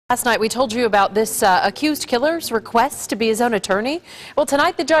Last night we told you about this accused killer's request to be his own attorney. Well,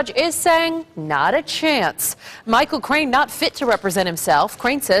 tonight the judge is saying not a chance. Michael Crane not fit to represent himself.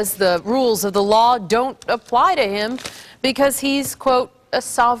 Crane says the rules of the law don't apply to him because he's, quote, a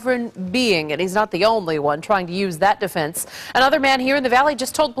sovereign being, and he's not the only one trying to use that defense. Another man here in the Valley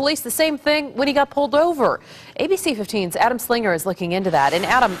just told police the same thing when he got pulled over. ABC 15's Adam Slinger is looking into that. And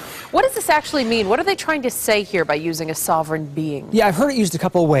Adam, what does this actually mean? What are they trying to say here by using a sovereign being? Yeah, I've heard it used a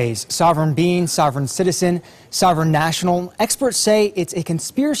couple of ways. Sovereign being, sovereign citizen, sovereign national. Experts say it's a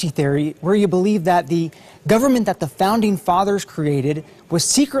conspiracy theory where you believe that the government that the founding fathers created was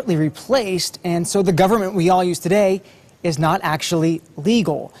secretly replaced, and so the government we all use today is not actually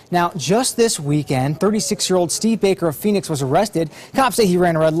legal. Now, just this weekend, 36-year-old Steve Baker of Phoenix was arrested. Cops say he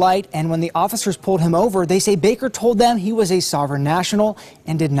ran a red light, and when the officers pulled him over, they say Baker told them he was a sovereign national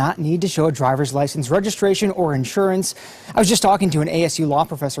and did not need to show a driver's license, registration, or insurance. I was just talking to an ASU law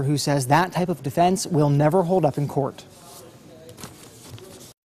professor who says that type of defense will never hold up in court.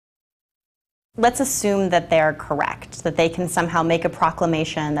 Let's assume that they're correct, that they can somehow make a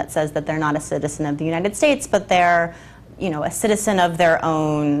proclamation that says that they're not a citizen of the United States, but they're a citizen of their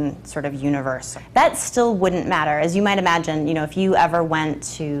own sort of universe. That still wouldn't matter. As you might imagine, if you ever went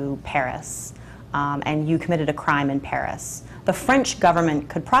to Paris and you committed a crime in Paris, the French government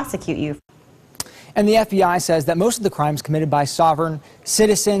could prosecute you. And the FBI says that most of the crimes committed by sovereign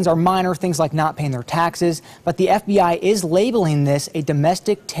citizens are minor, things like not paying their taxes. But the FBI is labeling this a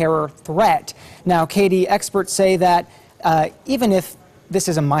domestic terror threat. Now, Katie, experts say that even if this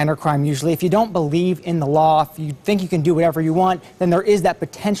is a minor crime usually, if you don't believe in the law, if you think you can do whatever you want, then there is that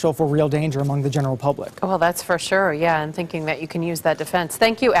potential for real danger among the general public. Well, that's for sure, yeah, and thinking that you can use that defense.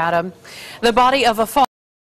 Thank you, Adam. The body of a